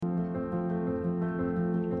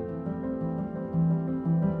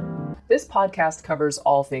This podcast covers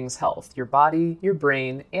all things health, your body, your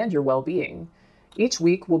brain, and your well-being. Each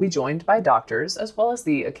week, we'll be joined by doctors, as well as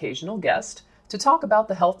the occasional guest, to talk about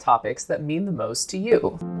the health topics that mean the most to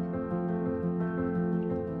you.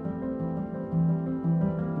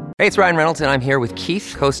 Hey, it's Ryan Reynolds, and I'm here with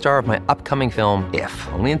Keith, co-star of my upcoming film, If,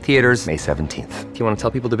 only in theaters May 17th. Do you want to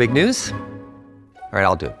tell people the big news? All right,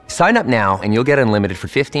 I'll do it. Sign up now and you'll get unlimited for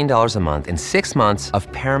 $15 a month and 6 months of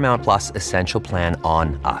Paramount Plus Essential Plan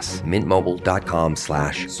on us.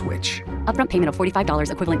 MintMobile.com/switch. Upfront payment of $45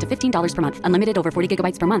 equivalent to $15 per month. Unlimited over 40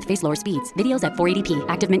 gigabytes per month. Face lower speeds. Videos at 480p.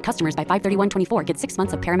 Active Mint customers by 531.24 get 6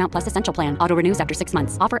 months of Paramount Plus Essential Plan. Auto renews after 6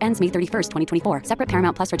 months. Offer ends May 31st, 2024. Separate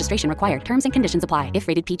Paramount Plus registration required. Terms and conditions apply if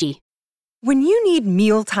rated PG. When you need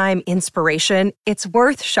mealtime inspiration, it's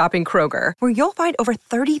worth shopping Kroger, where you'll find over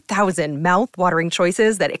 30,000 mouth-watering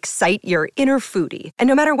choices that excite your inner foodie. And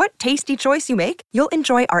no matter what tasty choice you make, you'll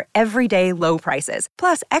enjoy our everyday low prices,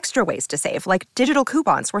 plus extra ways to save, like digital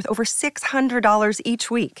coupons worth over $600 each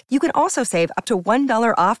week. You can also save up to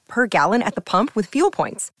 $1 off per gallon at the pump with fuel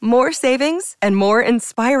points. More savings and more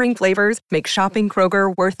inspiring flavors make shopping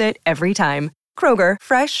Kroger worth it every time. Kroger,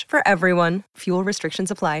 fresh for everyone. Fuel restrictions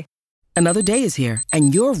apply. Another day is here,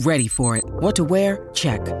 and you're ready for it. What to wear?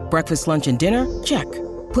 Check. Breakfast, lunch, and dinner? Check.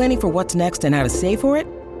 Planning for what's next and how to save for it?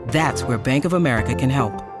 That's where Bank of America can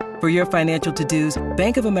help. For your financial to-dos,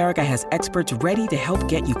 Bank of America has experts ready to help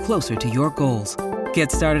get you closer to your goals.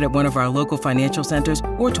 Get started at one of our local financial centers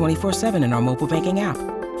or 24/7 in our mobile banking app.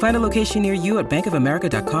 Find a location near you at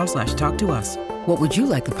bankofamerica.com/talktous. What would you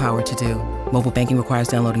like the power to do? Mobile banking requires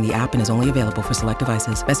downloading the app and is only available for select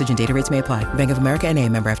devices. Message and data rates may apply. Bank of America N.A.,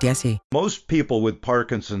 member FDIC. Most people with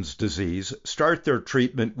Parkinson's disease start their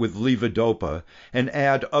treatment with levodopa and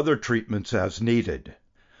add other treatments as needed.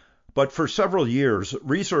 But for several years,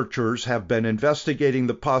 researchers have been investigating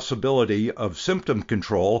the possibility of symptom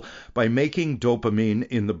control by making dopamine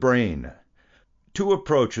in the brain. Two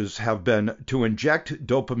approaches have been to inject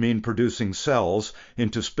dopamine-producing cells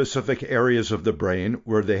into specific areas of the brain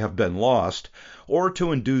where they have been lost, or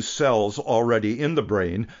to induce cells already in the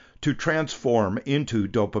brain to transform into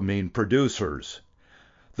dopamine producers.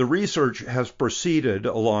 The research has proceeded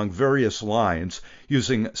along various lines,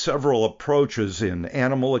 using several approaches in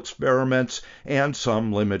animal experiments and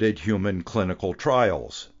some limited human clinical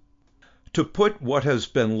trials. To put what has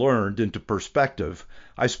been learned into perspective,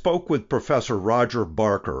 I spoke with Professor Roger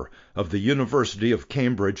Barker of the University of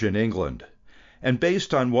Cambridge in England. And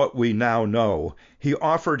based on what we now know, he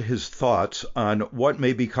offered his thoughts on what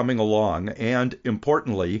may be coming along and,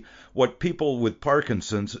 importantly, what people with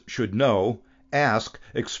Parkinson's should know, ask,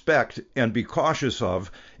 expect, and be cautious of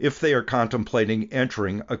if they are contemplating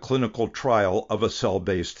entering a clinical trial of a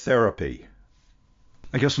cell-based therapy.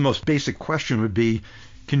 I guess the most basic question would be,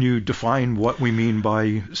 can you define what we mean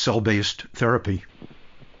by cell-based therapy?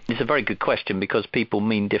 It's a very good question because people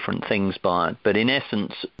mean different things by it. But in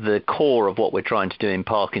essence, the core of what we're trying to do in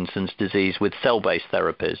Parkinson's disease with cell-based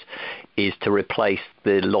therapies is to replace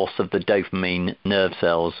the loss of the dopamine nerve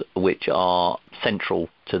cells, which are central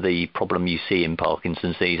to the problem you see in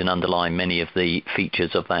Parkinson's disease and underlie many of the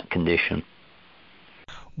features of that condition.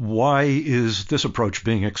 Why is this approach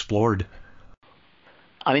being explored?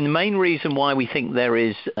 I mean, the main reason why we think there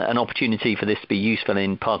is an opportunity for this to be useful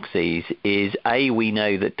in Parkinson's is, A, we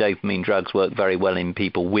know that dopamine drugs work very well in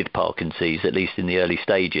people with Parkinson's, at least in the early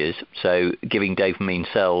stages. So giving dopamine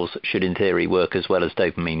cells should, in theory, work as well as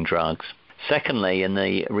dopamine drugs. Secondly, and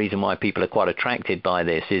the reason why people are quite attracted by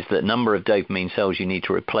this, is that the number of dopamine cells you need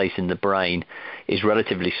to replace in the brain is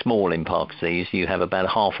relatively small in Parkinson's. You have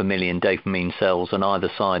about 500,000 dopamine cells on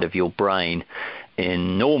either side of your brain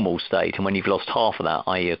in normal state, and when you've lost half of that,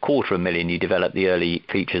 i.e. 250,000, you develop the early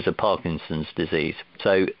features of Parkinson's disease.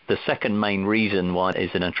 So the second main reason why it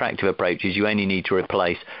is an attractive approach is you only need to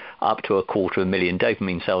replace up to 250,000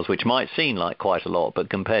 dopamine cells, which might seem like quite a lot, but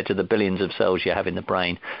compared to the billions of cells you have in the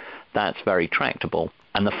brain, that's very tractable.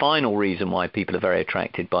 And the final reason why people are very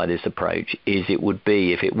attracted by this approach is it would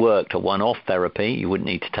be, if it worked, a one-off therapy. You wouldn't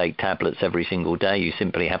need to take tablets every single day. You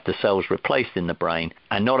simply have the cells replaced in the brain.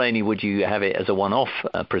 And not only would you have it as a one-off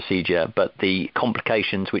procedure, but the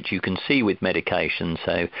complications which you can see with medication,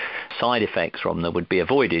 so side effects from them, would be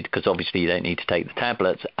avoided because obviously you don't need to take the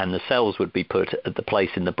tablets, and the cells would be put at the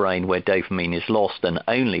place in the brain where dopamine is lost and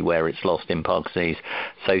only where it's lost in Parkinson's.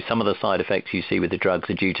 So some of the side effects you see with the drugs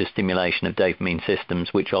are due to stimulation of dopamine systems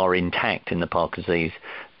which are intact in the Parkinson's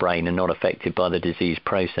brain and not affected by the disease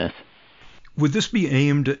process. Would this be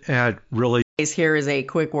aimed at really... Here is a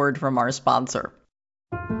quick word from our sponsor.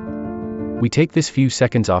 We take this few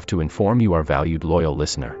seconds off to inform you, our valued loyal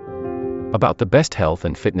listener, about the best health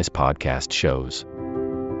and fitness podcast shows.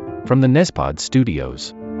 from the Nespod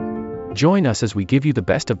Studios. Join us as we give you the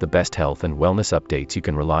best of the best health and wellness updates you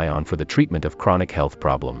can rely on for the treatment of chronic health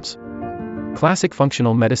problems. Classic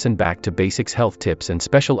functional medicine back to basics health tips and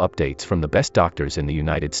special updates from the best doctors in the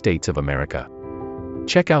United States of America.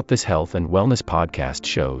 Check out this health and wellness podcast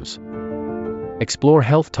shows. Explore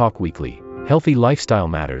Health Talk Weekly, Healthy Lifestyle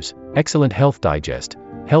Matters, Excellent Health Digest,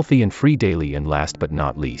 Healthy and Free Daily, and last but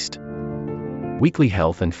not least, Weekly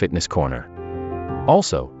Health and Fitness Corner.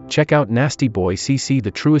 Also, check out Nasty Boy CC,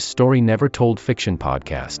 the truest story never told fiction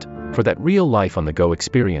podcast, for that real life on the go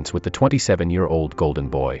experience with the 27-year-old golden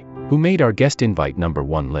boy, who made our guest invite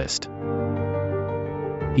 #1 list.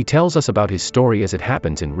 He tells us about his story as it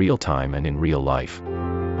happens in real time and in real life.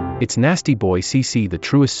 It's Nasty Boy CC, the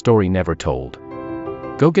truest story never told.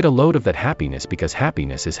 Go get a load of that happiness, because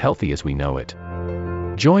happiness is healthy as we know it.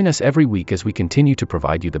 Join us every week as we continue to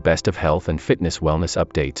provide you the best of health and fitness wellness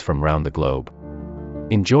updates from around the globe.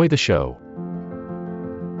 Enjoy the show.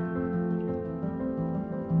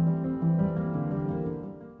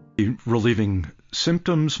 Relieving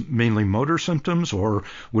symptoms, mainly motor symptoms, or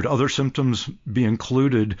would other symptoms be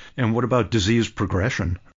included? And what about disease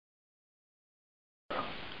progression?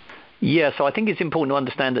 Yeah, so I think it's important to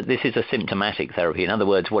understand that this is a symptomatic therapy. In other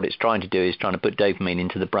words, what it's trying to do is trying to put dopamine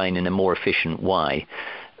into the brain in a more efficient way.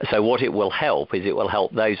 So what it will help is it will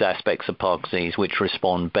help those aspects of Parkinson's which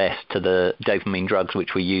respond best to the dopamine drugs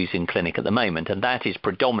which we use in clinic at the moment. And that is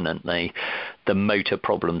predominantly the motor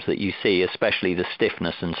problems that you see, especially the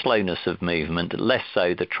stiffness and slowness of movement, less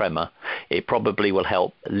so the tremor. It probably will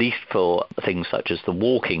help at least for things such as the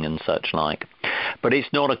walking and such like. But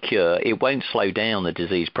it's not a cure. It won't slow down the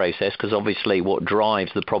disease process, because obviously what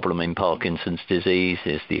drives the problem in Parkinson's disease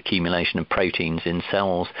is the accumulation of proteins in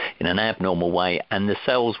cells in an abnormal way, and the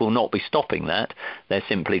cells will not be stopping that. They're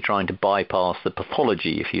simply trying to bypass the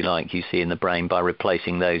pathology, if you like, you see in the brain by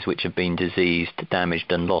replacing those which have been diseased,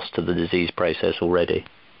 damaged and lost to the disease process already.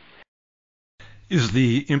 Is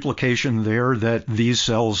the implication there that these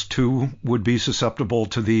cells too would be susceptible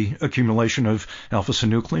to the accumulation of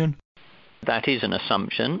alpha-synuclein? That is an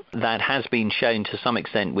assumption. That has been shown to some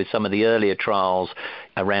extent with some of the earlier trials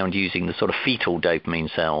around using the sort of fetal dopamine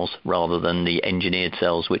cells rather than the engineered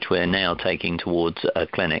cells which we're now taking towards a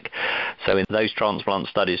clinic. So in those transplant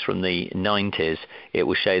studies from the 90s, it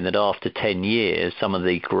was shown that after 10 years, some of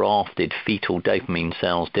the grafted fetal dopamine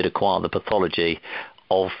cells did acquire the pathology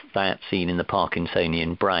of that seen in the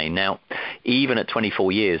Parkinsonian brain. Now, even at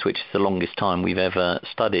 24 years, which is the longest time we've ever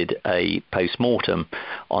studied a post-mortem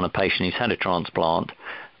on a patient who's had a transplant,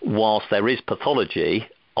 whilst there is pathology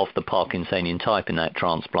of the Parkinsonian type in that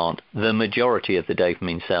transplant, the majority of the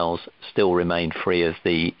dopamine cells still remain free of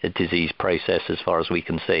the disease process as far as we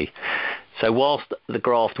can see. So whilst the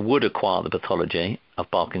graft would acquire the pathology of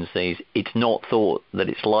Parkinson's disease, it's not thought that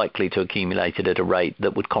it's likely to accumulate it at a rate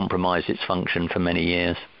that would compromise its function for many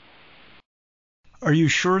years. Are you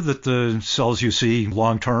sure that the cells you see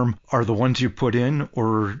long-term are the ones you put in,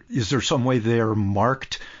 or is there some way they are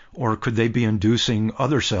marked, or could they be inducing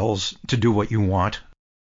other cells to do what you want?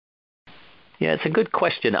 Yeah, it's a good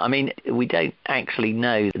question. I mean, we don't actually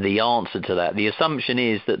know the answer to that. The assumption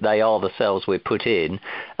is that they are the cells we're put in,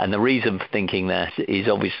 and the reason for thinking that is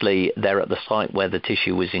obviously they're at the site where the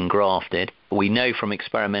tissue was engrafted. We know from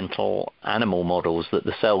experimental animal models that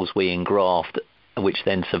the cells we engraft, which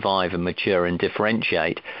then survive and mature and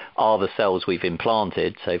differentiate, are the cells we've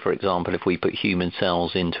implanted. So, for example, if we put human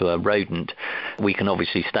cells into a rodent, we can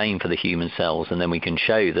obviously stain for the human cells, and then we can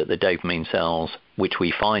show that the dopamine cells which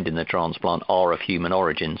we find in the transplant are of human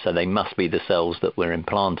origin, so they must be the cells that were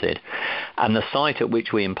implanted. And the site at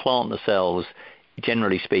which we implant the cells,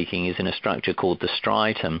 generally speaking, is in a structure called the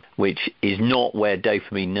striatum, which is not where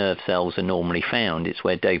dopamine nerve cells are normally found. It's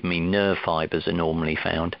where dopamine nerve fibers are normally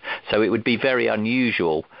found. So it would be very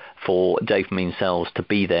unusual for dopamine cells to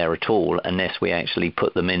be there at all unless we actually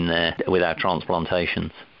put them in there with our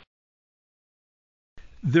transplantations.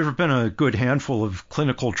 There have been a good handful of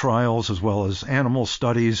clinical trials as well as animal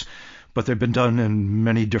studies, but they've been done in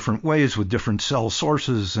many different ways with different cell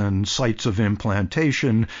sources and sites of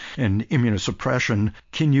implantation and immunosuppression.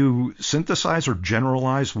 Can you synthesize or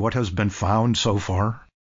generalize what has been found so far?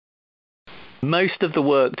 Most of the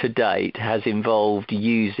work to date has involved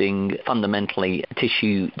using fundamentally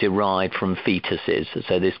tissue derived from fetuses.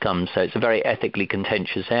 So it's a very ethically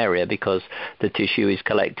contentious area because the tissue is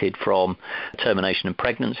collected from termination of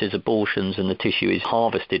pregnancies, abortions, and the tissue is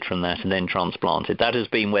harvested from that and then transplanted. That has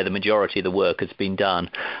been where the majority of the work has been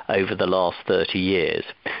done over the last 30 years.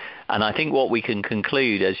 And I think what we can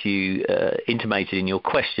conclude, as you intimated in your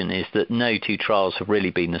question, is that no two trials have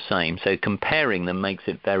really been the same. So comparing them makes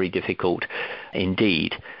it very difficult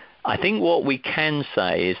indeed. I think what we can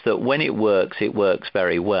say is that when it works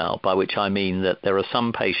very well, by which I mean that there are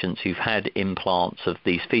some patients who've had implants of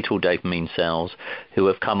these fetal dopamine cells who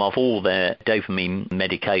have come off all their dopamine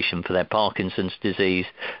medication for their Parkinson's disease.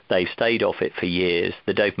 They've stayed off it for years.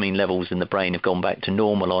 The dopamine levels in the brain have gone back to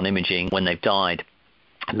normal on imaging when they've died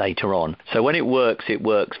later on. So when it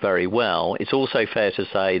works very well. It's also fair to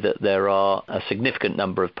say that there are a significant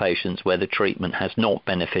number of patients where the treatment has not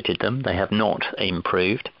benefited them. They have not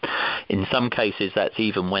improved. In some cases, that's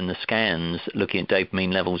even when the scans looking at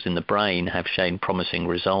dopamine levels in the brain have shown promising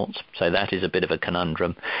results. So that is a bit of a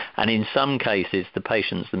conundrum. And in some cases, the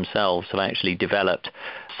patients themselves have actually developed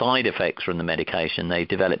side effects from the medication. They've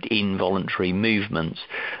developed involuntary movements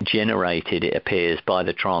generated, it appears, by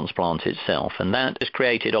the transplant itself. And that has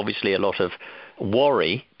created obviously a lot of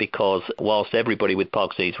worry, because whilst everybody with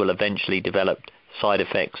Parkinson's will eventually develop side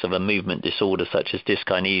effects of a movement disorder such as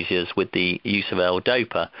dyskinesias with the use of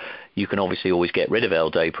L-DOPA, you can obviously always get rid of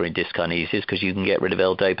L-DOPA in dyskinesias, because you can get rid of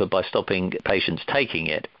L-DOPA by stopping patients taking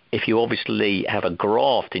it. If you obviously have a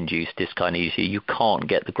graft-induced dyskinesia, you can't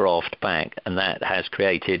get the graft back, and that has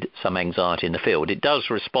created some anxiety in the field. It does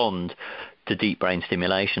respond to deep brain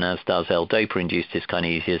stimulation, as does L-DOPA-induced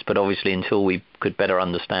dyskinesias, but obviously until we could better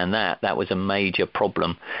understand that was a major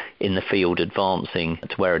problem in the field advancing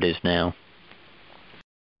to where it is now.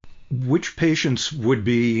 Which patients would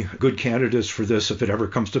be good candidates for this if it ever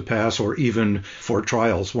comes to pass, or even for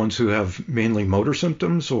trials? Ones who have mainly motor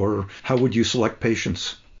symptoms, or how would you select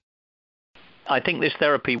patients? I think this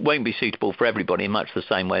therapy won't be suitable for everybody in much the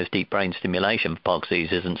same way as deep brain stimulation for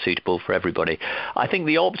Parkinson's isn't suitable for everybody. I think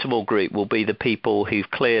the optimal group will be the people who've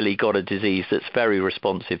clearly got a disease that's very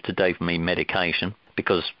responsive to dopamine medication,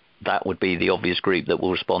 because that would be the obvious group that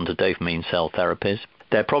will respond to dopamine cell therapies.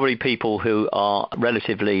 They're probably people who are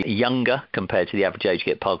relatively younger compared to the average age to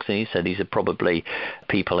get Parkinson's. So these are probably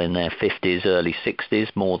people in their 50s, early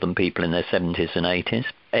 60s, more than people in their 70s and 80s.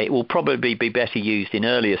 It will probably be better used in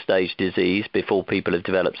earlier stage disease before people have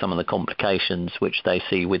developed some of the complications which they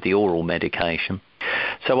see with the oral medication.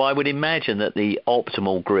 So I would imagine that the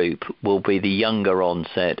optimal group will be the younger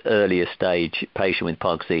onset, earlier stage patient with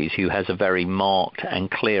Parkinson's who has a very marked and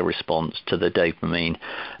clear response to the dopamine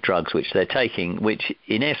drugs which they're taking, which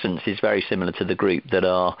in essence is very similar to the group that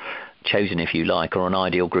are chosen, if you like, or an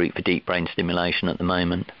ideal group for deep brain stimulation at the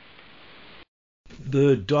moment.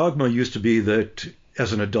 The dogma used to be that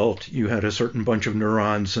as an adult, you had a certain bunch of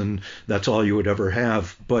neurons and that's all you would ever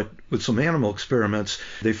have. But with some animal experiments,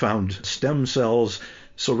 they found stem cells.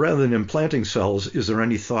 So rather than implanting cells, is there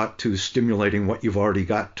any thought to stimulating what you've already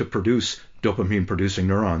got to produce dopamine-producing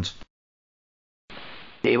neurons?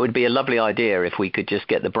 It would be a lovely idea if we could just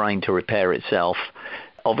get the brain to repair itself.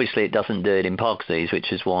 Obviously, it doesn't do it in Parkinson's,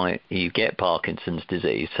 which is why you get Parkinson's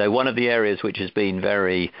disease. So one of the areas which has been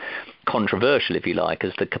very controversial, if you like,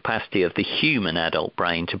 is the capacity of the human adult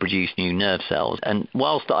brain to produce new nerve cells. And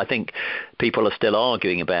whilst I think people are still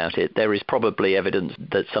arguing about it, there is probably evidence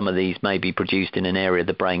that some of these may be produced in an area of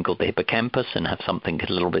the brain called the hippocampus and have something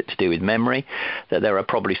a little bit to do with memory, that there are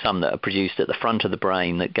probably some that are produced at the front of the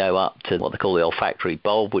brain that go up to what they call the olfactory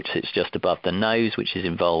bulb, which sits just above the nose, which is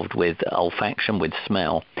involved with olfaction, with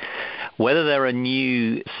smell. Whether there are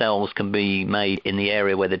new cells can be made in the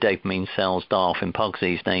area where the dopamine cells die off in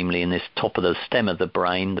Parkinson's, namely in this top of the stem of the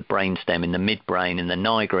brain stem in the midbrain, in the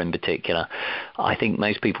nigra in particular, I think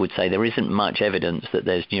most people would say there isn't much evidence that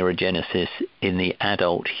there's neurogenesis in the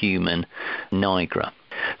adult human nigra.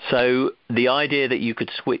 So the idea that you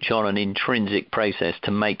could switch on an intrinsic process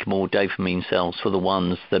to make more dopamine cells for the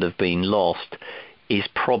ones that have been lost is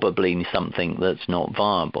probably something that's not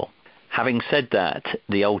viable. Having said that,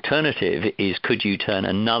 the alternative is, could you turn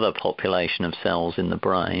another population of cells in the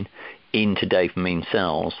brain into dopamine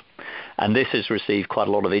cells? And this has received quite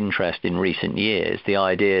a lot of interest in recent years, the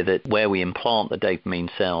idea that where we implant the dopamine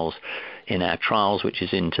cells in our trials, which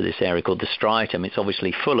is into this area called the striatum, it's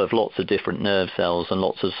obviously full of lots of different nerve cells and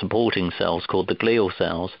lots of supporting cells called the glial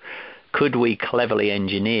cells. Could we cleverly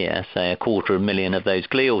engineer, say, 250,000 of those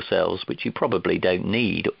glial cells, which you probably don't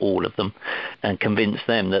need all of them, and convince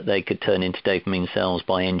them that they could turn into dopamine cells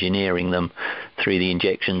by engineering them through the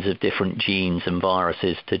injections of different genes and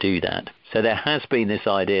viruses to do that? So there has been this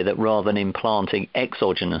idea that rather than implanting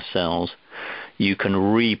exogenous cells, you can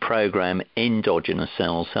reprogram endogenous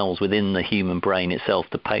cells, cells within the human brain itself,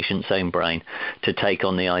 the patient's own brain, to take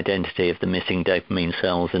on the identity of the missing dopamine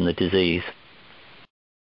cells in the disease.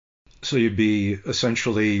 So you'd be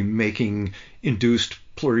essentially making induced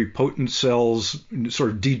pluripotent cells, sort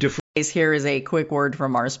of de-differentiate. Here is a quick word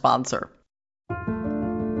from our sponsor.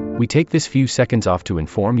 We take this few seconds off to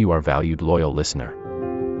inform you, our valued loyal listener,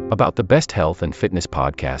 about the best health and fitness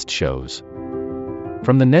podcast shows.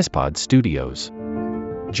 From the Nespod Studios.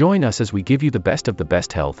 Join us as we give you the best of the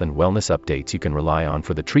best health and wellness updates you can rely on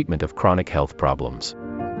for the treatment of chronic health problems.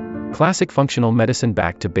 Classic functional medicine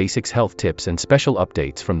back to basics health tips and special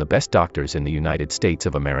updates from the best doctors in the United States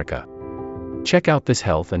of America. Check out this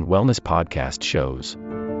health and wellness podcast shows.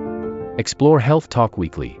 Explore Health Talk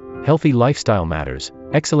Weekly, Healthy Lifestyle Matters,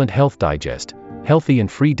 Excellent Health Digest, Healthy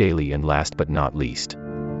and Free Daily, and last but not least,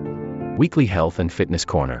 Weekly Health and Fitness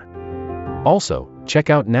Corner. Also, check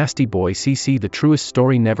out Nasty Boy CC, the truest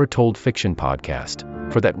story never told fiction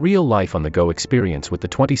podcast, for that real life on the go experience with the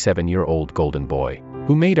 27-year-old golden boy,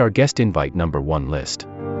 who made our guest invite #1 list.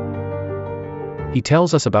 He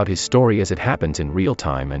tells us about his story as it happens in real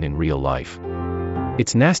time and in real life.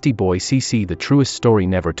 It's Nasty Boy CC, the truest story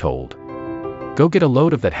never told. Go get a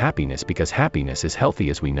load of that happiness, because happiness is healthy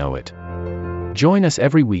as we know it. Join us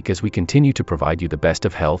every week as we continue to provide you the best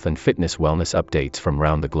of health and fitness wellness updates from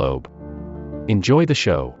around the globe. Enjoy the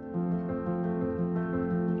show.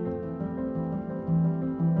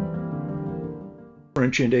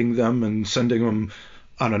 Differentiating them and sending them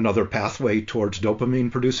on another pathway towards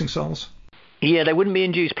dopamine-producing cells? Yeah, they wouldn't be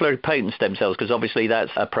induced pluripotent stem cells, because obviously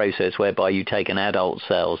that's a process whereby you take an adult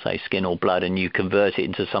cell, say skin or blood, and you convert it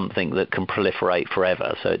into something that can proliferate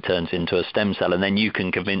forever. So it turns into a stem cell, and then you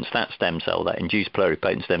can convince that stem cell, that induced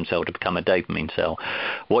pluripotent stem cell, to become a dopamine cell.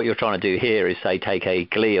 What you're trying to do here is, say, take a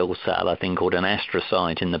glial cell, a thing called an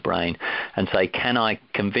astrocyte in the brain, and say, can I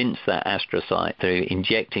convince that astrocyte through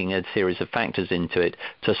injecting a series of factors into it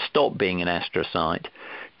to stop being an astrocyte,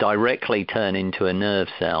 directly turn into a nerve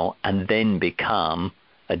cell, and then become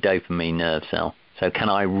a dopamine nerve cell? So can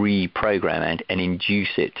I reprogram it and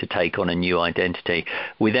induce it to take on a new identity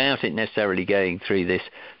without it necessarily going through this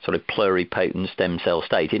sort of pluripotent stem cell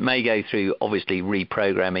state? It may go through, obviously,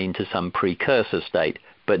 reprogramming into some precursor state,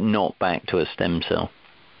 but not back to a stem cell.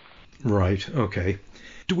 Right, okay.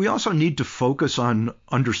 Do we also need to focus on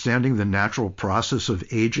understanding the natural process of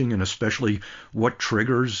aging, and especially what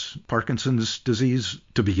triggers Parkinson's disease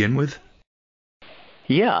to begin with?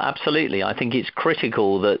 Yeah, absolutely. I think it's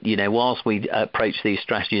critical that, whilst we approach these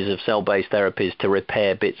strategies of cell-based therapies to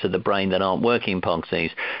repair bits of the brain that aren't working in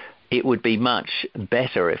Parkinson's, it would be much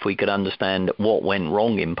better if we could understand what went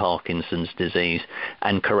wrong in Parkinson's disease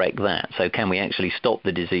and correct that. So can we actually stop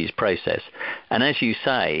the disease process? And as you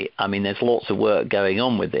say, there's lots of work going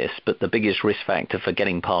on with this, but the biggest risk factor for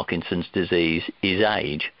getting Parkinson's disease is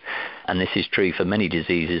age. And this is true for many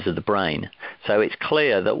diseases of the brain. So it's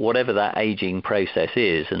clear that whatever that aging process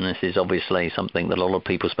is, and this is obviously something that a lot of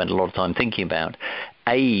people spend a lot of time thinking about,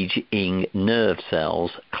 aging nerve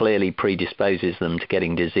cells clearly predisposes them to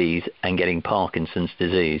getting disease and getting Parkinson's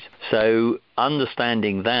disease. So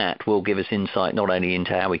understanding that will give us insight not only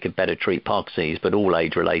into how we could better treat Parkinson's, but all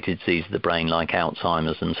age-related diseases of the brain like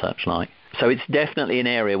Alzheimer's and such like. So it's definitely an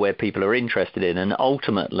area where people are interested in, and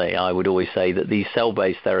ultimately I would always say that these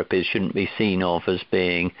cell-based therapies shouldn't be seen of as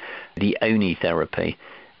being the only therapy.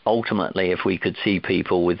 Ultimately, if we could see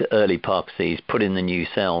people with early Parkinson's, put in the new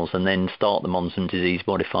cells, and then start them on some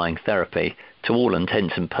disease-modifying therapy, to all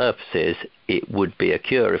intents and purposes, it would be a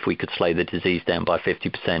cure if we could slow the disease down by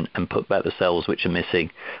 50% and put back the cells which are missing,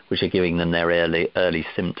 which are giving them their early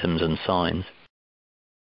symptoms and signs.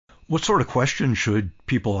 What sort of questions should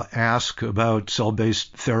people ask about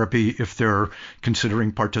cell-based therapy if they're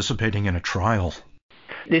considering participating in a trial?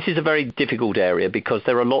 This is a very difficult area because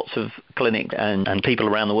there are lots of clinics and people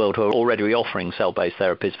around the world who are already offering cell-based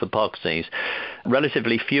therapies for Parkinson's.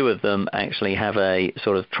 Relatively few of them actually have a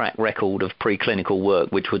sort of track record of preclinical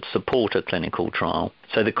work which would support a clinical trial.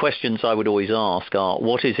 So the questions I would always ask are,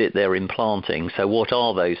 what is it they're implanting? So what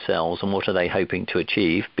are those cells and what are they hoping to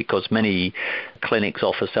achieve? Because many clinics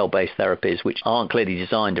offer cell-based therapies which aren't clearly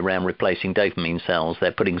designed around replacing dopamine cells.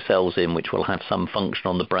 They're putting cells in which will have some function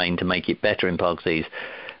on the brain to make it better in Parkinson's,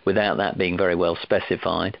 without that being very well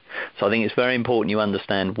specified. So I think it's very important you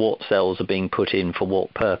understand what cells are being put in for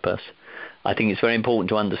what purpose. I think it's very important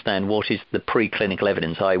to understand what is the preclinical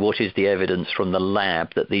evidence, i.e. what is the evidence from the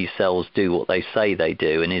lab that these cells do what they say they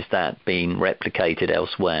do, and is that being replicated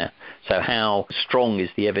elsewhere? So how strong is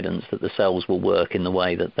the evidence that the cells will work in the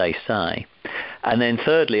way that they say? And then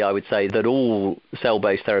thirdly, I would say that all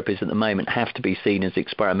cell-based therapies at the moment have to be seen as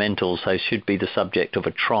experimental, so should be the subject of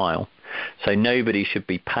a trial. So nobody should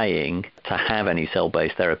be paying to have any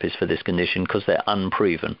cell-based therapies for this condition because they're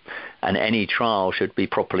unproven. And any trial should be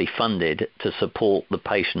properly funded to support the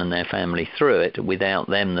patient and their family through it without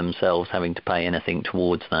them themselves having to pay anything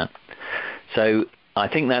towards that. So I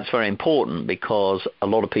think that's very important because a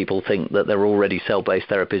lot of people think that there are already cell-based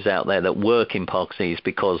therapies out there that work in Parkinson's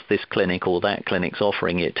because this clinic or that clinic's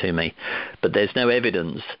offering it to me. But there's no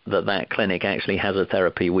evidence that that clinic actually has a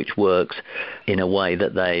therapy which works in a way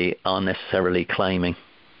that they are necessarily claiming.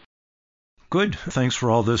 Good. Thanks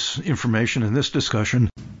for all this information and this discussion.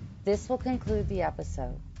 This will conclude the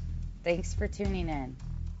episode. Thanks for tuning in.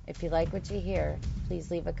 If you like what you hear,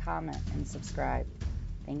 please leave a comment and subscribe.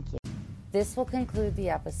 Thank you. This will conclude the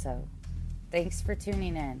episode. Thanks for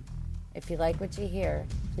tuning in. If you like what you hear,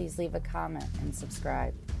 please leave a comment and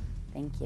subscribe. Thank you.